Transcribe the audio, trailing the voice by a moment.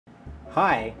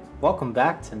Hi, welcome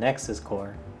back to Nexus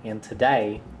Core, and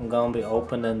today I'm going to be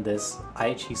opening this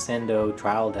Aichi Sendou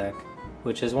trial deck,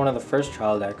 which is one of the first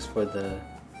trial decks for the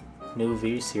new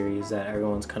V series that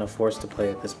everyone's kind of forced to play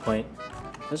at this point.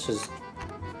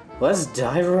 Let's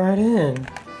dive right in.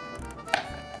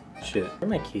 Shit, where are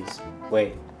my keys?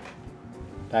 Wait,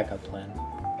 backup plan.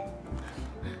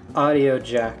 Audio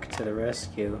jack to the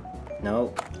rescue.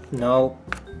 Nope, nope.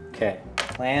 Okay,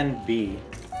 plan B.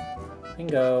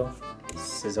 Bingo.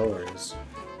 Scissors.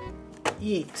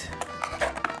 Eat.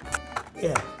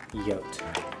 Yeah. Yote.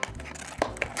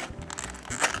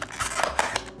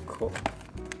 Cool.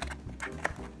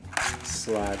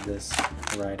 Slide this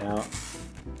right out.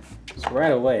 So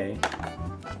right away,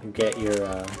 you get your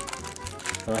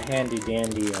little handy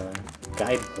dandy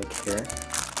guidebook here.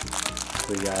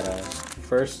 We got a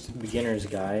first beginner's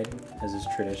guide, as is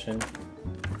tradition,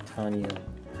 telling you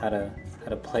how to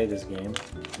play this game.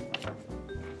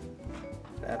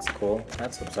 That's cool.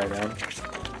 That's upside down.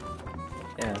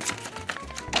 Yeah.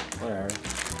 Whatever.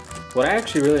 What I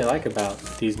actually really like about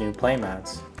these new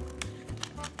playmats,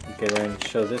 okay, we're going to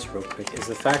show this real quick, is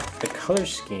the fact that the color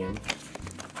scheme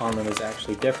on them is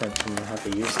actually different from how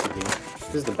they used to be.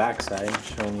 This is the back side,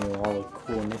 showing you all the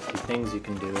cool nifty things you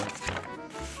can do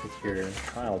with your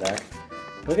trial deck.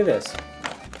 Look at this.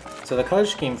 So the color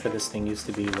scheme for this thing used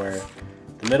to be where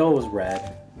the middle was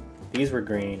red, these were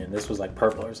green, and this was like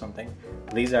purple or something.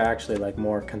 These are actually like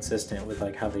more consistent with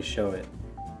like how they show it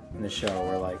in the show,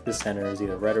 where like the center is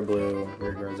either red or blue,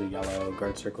 rear guards are yellow,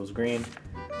 guard circles green.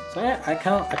 So yeah, I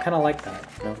kind of like that.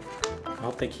 You know, I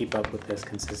hope they keep up with this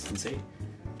consistency.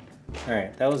 All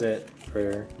right, that was it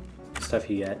for stuff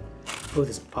you get. Oh,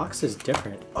 this box is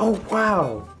different. Oh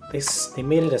wow, they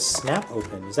made it a snap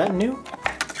open. Is that new?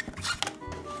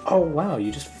 Oh wow,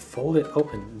 you just fold it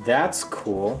open. That's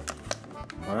cool.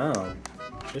 Wow,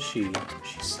 she's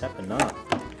stepping up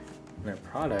in her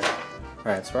product.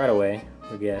 Alright, so right away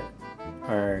we get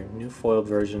our new foiled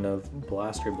version of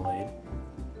Blaster Blade.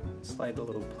 Slide the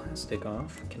little plastic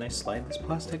off. Can I slide this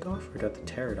plastic off, or do I have to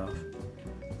tear it off?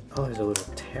 Oh, there's a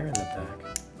little tear in the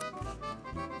back.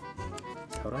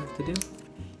 Is that what I have to do?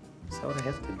 Is that what I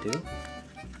have to do?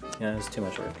 Yeah, it's too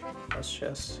much work. Let's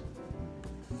just...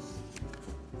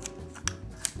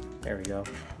 There we go.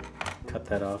 Cut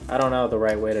that off. I don't know the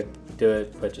right way to do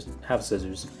it, but just have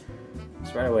scissors.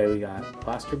 So right away we got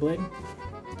Blaster Blade,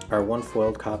 our one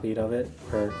foiled copy of it,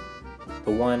 or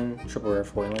the one triple rare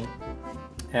foiling.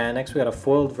 And next we got a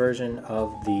foiled version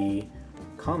of the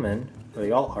common, or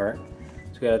the alt art.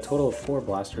 So we got a total of 4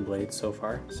 Blaster Blades so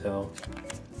far. So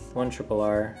 1 triple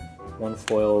R, 1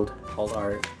 foiled alt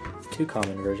art, 2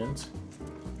 common versions.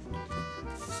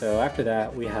 So after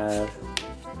that we have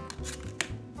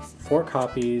 4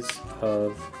 copies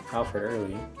of Alfred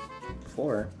Early.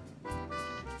 4.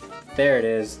 There it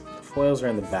is. The foils are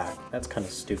in the back. That's kind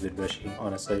of stupid bushy,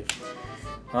 honestly.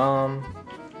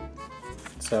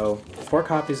 So 4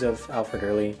 copies of Alfred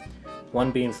Early,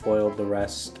 1 being foiled, the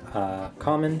rest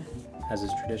common, as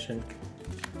is tradition.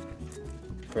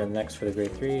 For the next, for the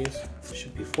grade 3s, there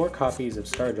should be 4 copies of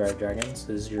Star Drive Dragons.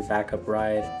 This is your backup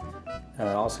ride.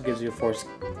 Also gives you a force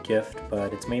gift,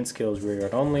 but its main skill is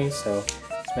rearguard only, so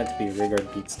it's meant to be a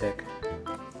rearguard beat stick.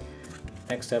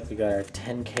 Next up, we got our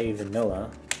 10k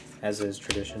vanilla, as is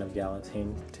tradition of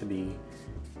Galatine, to be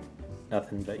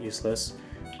nothing but useless.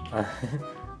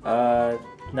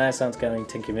 Nice sounds getting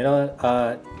 10k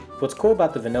vanilla. What's cool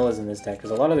about the vanillas in this deck is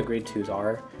a lot of the grade 2s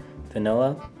are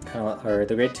vanilla, or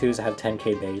the grade 2s have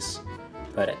 10k base,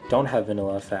 but don't have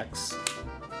vanilla effects.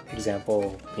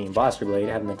 Example being Blaster Blade,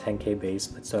 having the 10k base,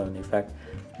 but still having the effect.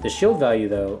 The shield value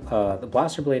though, the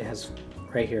Blaster Blade has,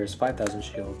 right here is 5,000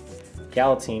 shield.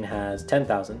 Galatine has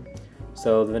 10,000.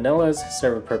 So the vanillas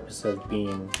serve a purpose of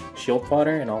being shield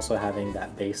fodder and also having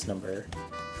that base number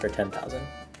for 10,000.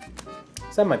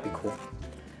 So that might be cool.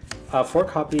 4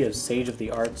 copies of Sage of the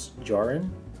Arts Jarin,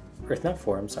 or not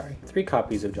 4, I'm sorry, 3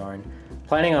 copies of Jarin.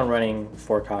 Planning on running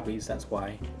 4 copies, that's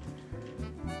why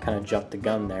I kind of jumped the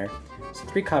gun there. So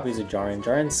 3 copies of Jarin.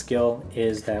 Jarin's skill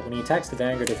is that when he attacks the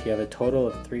Vanguard, if you have a total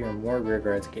of 3 or more rear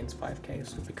guards, it gains 5k.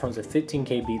 So it becomes a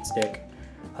 15k beat stick.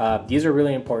 These are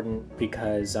really important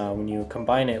because when you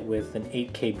combine it with an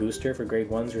 8k booster for grade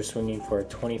 1s, you're swinging for a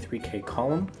 23k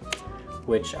column,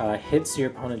 which hits your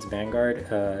opponent's Vanguard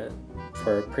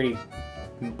for a pretty,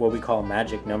 what we call a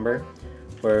magic number,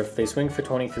 where if they swing for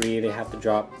 23, they have to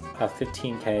drop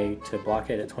 15k to block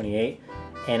it at 28.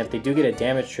 And if they do get a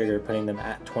damage trigger putting them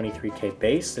at 23k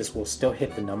base, this will still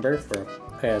hit the number for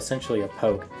essentially a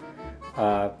poke.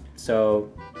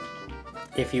 So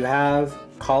if you have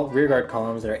rearguard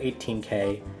columns that are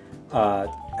 18k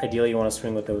ideally you want to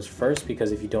swing with those first,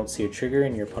 because if you don't see a trigger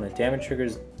and your opponent damage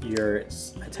triggers, your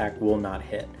attack will not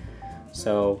hit.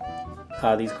 So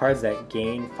these cards that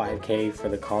gain 5k for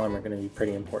the column are going to be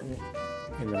pretty important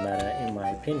in the meta, in my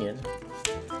opinion.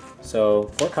 So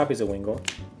 4 copies of Wingull.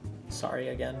 Sorry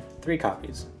again, 3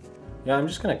 copies. You know, I'm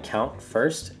just going to count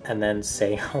first and then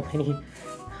say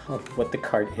what the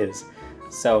card is.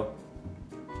 So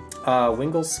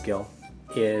Wingull's skill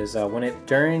is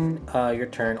during your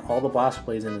turn, all the Blast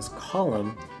Blades in this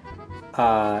column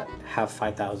have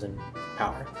 5,000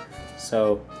 power.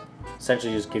 So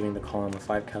essentially just giving the column a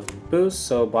 5,000 boost.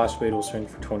 So Blast Blade will swing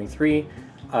for 23.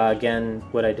 Again,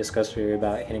 what I discussed earlier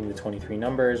about hitting the 23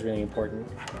 number is really important.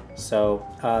 So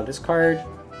this card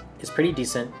is pretty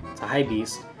decent. It's a high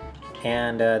beast,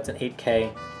 and it's an 8k.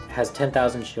 It has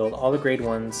 10,000 shield. All the grade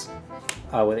ones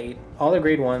all the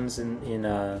grade ones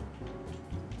in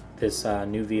this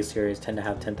new V series tend to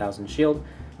have 10,000 shield.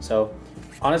 So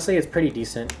honestly, it's pretty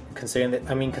decent considering that.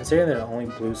 Considering that it only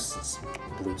boosts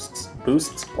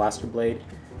Blaster Blade,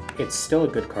 it's still a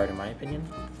good card in my opinion.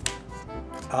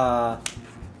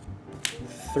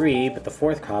 3, but the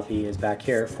 4th copy is back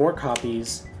here. 4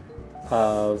 copies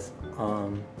of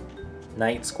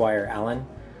Knight Squire Allen.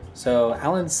 So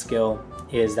Allen's skill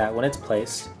is that when it's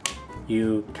placed,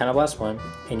 you counterblast 1,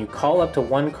 and you call up to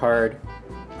 1 card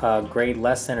grade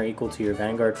less than or equal to your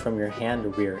Vanguard from your hand or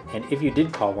rear. And if you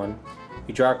did call 1,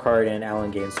 you draw a card and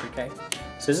Allen gains 3k.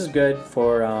 So this is good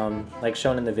for, like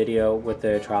shown in the video with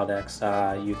the trial decks.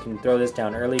 You can throw this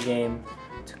down early game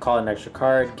to call an extra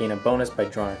card, gain a bonus by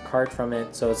drawing a card from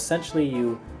it. So essentially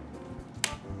you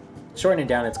shorten it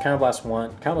down, it's counterblast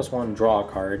 1, draw a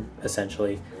card,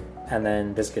 essentially, and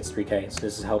then this gets 3k. So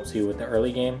this helps you with the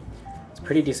early game. It's a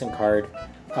pretty decent card.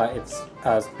 It's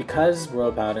because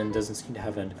Royal Paladin doesn't seem to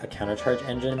have a countercharge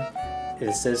engine,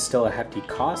 this is still a hefty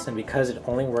cost, and because it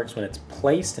only works when it's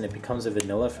placed and it becomes a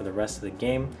vanilla for the rest of the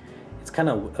game, it's kind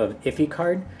of an iffy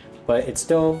card, but it's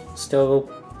still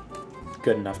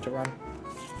good enough to run.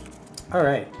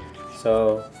 Alright,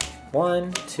 so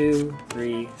 1, 2,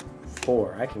 3,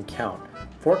 4, I can count.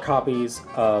 4 copies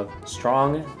of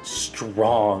strong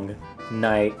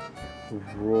Knight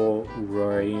Roarnoria.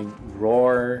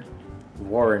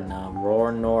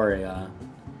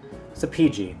 It's a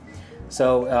PG.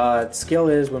 So skill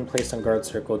is when placed on guard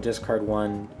circle, discard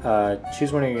 1,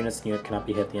 choose one of your units and the unit cannot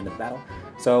be hit at the end of the battle.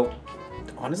 So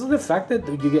honestly, the fact that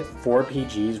you get 4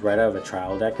 PGs right out of a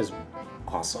trial deck is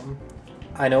awesome.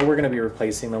 I know we're going to be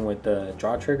replacing them with the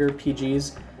draw trigger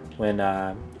PGs when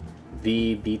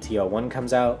VBTL1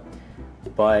 comes out,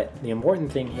 but the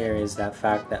important thing here is that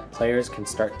fact that players can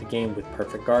start the game with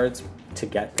perfect guards to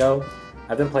get go.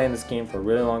 I've been playing this game for a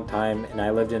really long time, and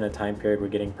I lived in a time period where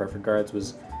getting perfect guards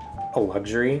was a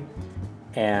luxury,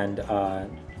 and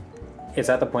it's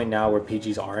at the point now where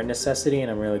PGs are a necessity, and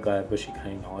I'm really glad Bushy kind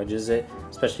of acknowledges it,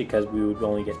 especially because we would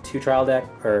only get 2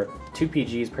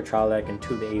 PGs per trial deck and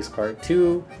 2 of the ace card,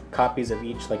 2 copies of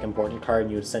each like important card,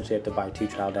 and you would essentially have to buy 2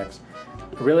 trial decks.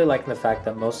 I really like the fact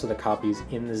that most of the copies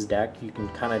in this deck you can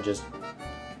kind of just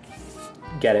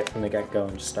get it from the get-go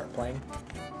and just start playing.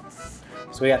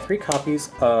 So we got 3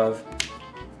 copies of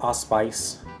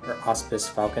Auspice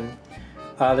Falcon.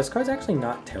 This card's actually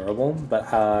not terrible, but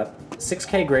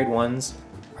 6k grade 1s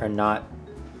are not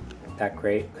that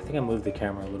great. I think I moved the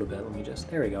camera a little bit. Let me just,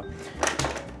 there we go.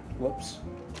 Whoops.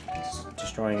 Just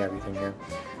destroying everything here.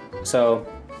 So,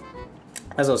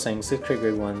 as I was saying, 6k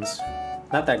grade 1s,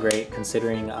 not that great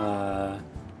considering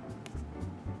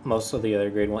most of the other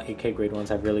grade 1, 8k grade 1s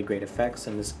have really great effects,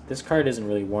 and this card isn't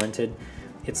really warranted.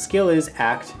 Its skill is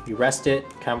Act. You rest it,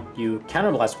 you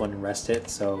counterblast 1 and rest it,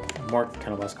 so more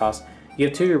counterblast cost. You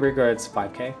have 2 of your rear guards,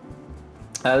 5k.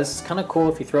 This is kind of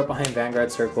cool if you throw it behind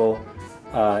Vanguard Circle.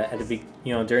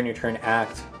 During your turn,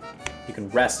 Act. You can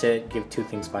rest it, give 2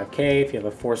 things 5k. If you have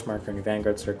a force marker in your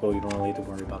Vanguard Circle, you don't really have to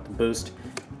worry about the boost.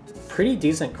 Pretty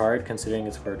decent card considering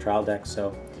it's for a trial deck,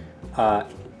 so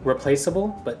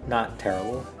replaceable, but not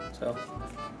terrible. So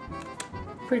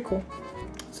pretty cool.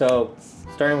 So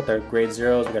starting with our grade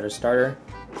 0s, we got our starter,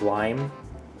 Glime.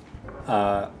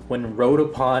 When rode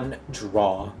upon,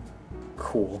 draw.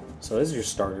 Cool. So this is your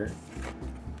starter.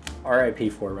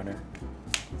 RIP Forerunner.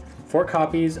 4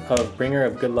 copies of Bringer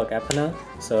of Good Luck Epina.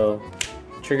 So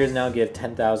triggers now give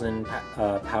 10,000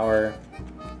 power,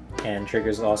 and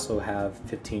triggers also have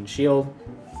 15 shield.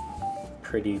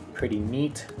 Pretty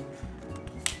neat.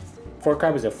 4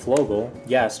 copies of Flogel.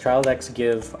 Yes, trial decks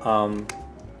give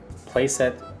play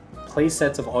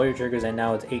sets of all your triggers, and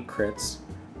now it's 8 crits,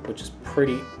 which is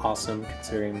pretty awesome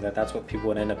considering that that's what people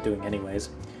would end up doing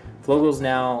anyways. Flogel's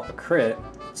now a crit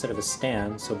instead of a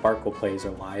stand, so Barkle plays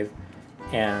are live,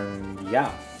 And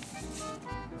yeah,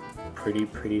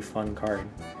 pretty fun card.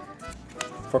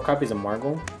 4 copies of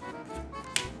Margle.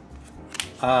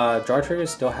 Draw triggers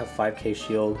still have 5k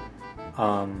shield.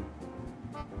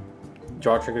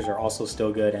 Draw triggers are also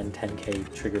still good, and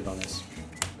 10k trigger bonus.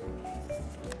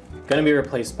 Gonna be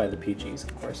replaced by the PGs,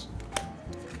 of course.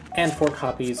 And 4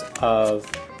 copies of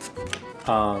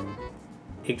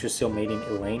Yggdrasil Mating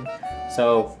Elaine.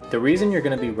 So the reason you're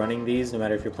gonna be running these, no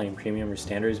matter if you're playing premium or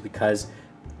standard, is because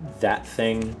that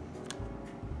thing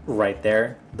right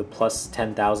there, the plus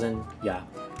 10,000, yeah.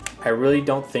 I really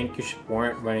don't think you should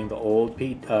warrant running the old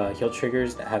heal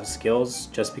triggers that have skills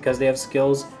just because they have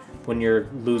skills when you're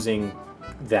losing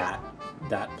that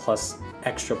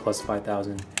extra plus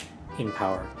 5,000 in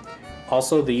power.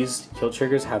 Also, these heal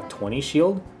triggers have 20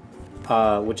 shield,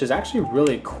 which is actually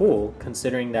really cool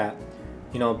considering that,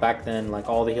 you know, back then, like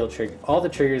all the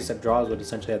triggers that draws would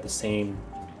essentially have the same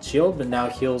shield, but now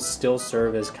heals still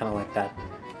serve as kind of like that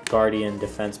guardian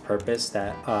defense purpose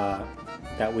that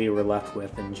that we were left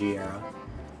with in G era.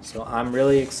 So I'm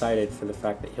really excited for the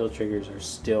fact that heal triggers are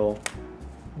still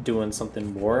doing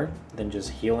something more than just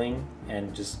healing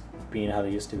and just being how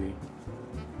they used to be.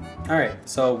 Alright,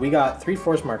 so we got 3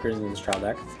 force markers in this trial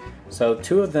deck. So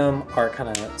 2 of them are kind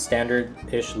of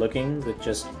standard-ish looking with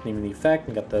just naming the effect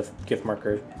and got the gift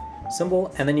marker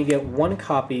symbol, and then you get 1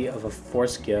 copy of a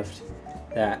force gift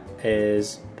that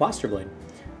is Blaster Blade.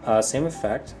 Same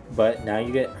effect, but now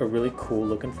you get a really cool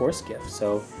looking force gift.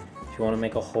 So if you want to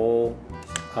make a whole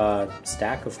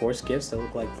stack of force gifts that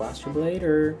look like Blaster Blade,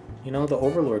 or you know, the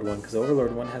Overlord one, because the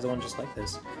Overlord one has one just like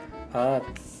this.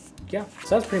 Yeah,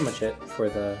 so that's pretty much it for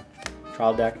the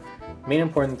trial deck. Main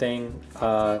important thing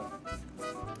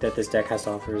that this deck has to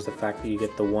offer is the fact that you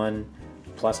get the 1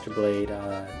 Blaster Blade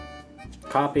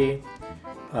copy.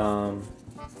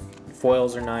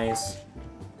 Foils are nice.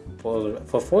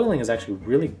 Foiling is actually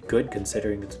really good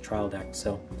considering it's a trial deck,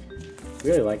 so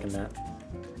really liking that.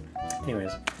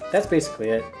 Anyways, that's basically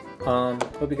it.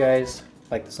 Hope you guys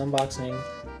like this unboxing.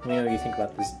 Let me know what you think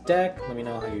about this deck. Let me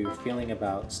know how you're feeling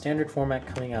about standard format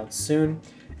coming out soon.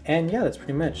 And yeah, that's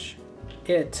pretty much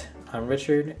it. I'm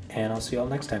Richard, and I'll see you all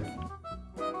next time.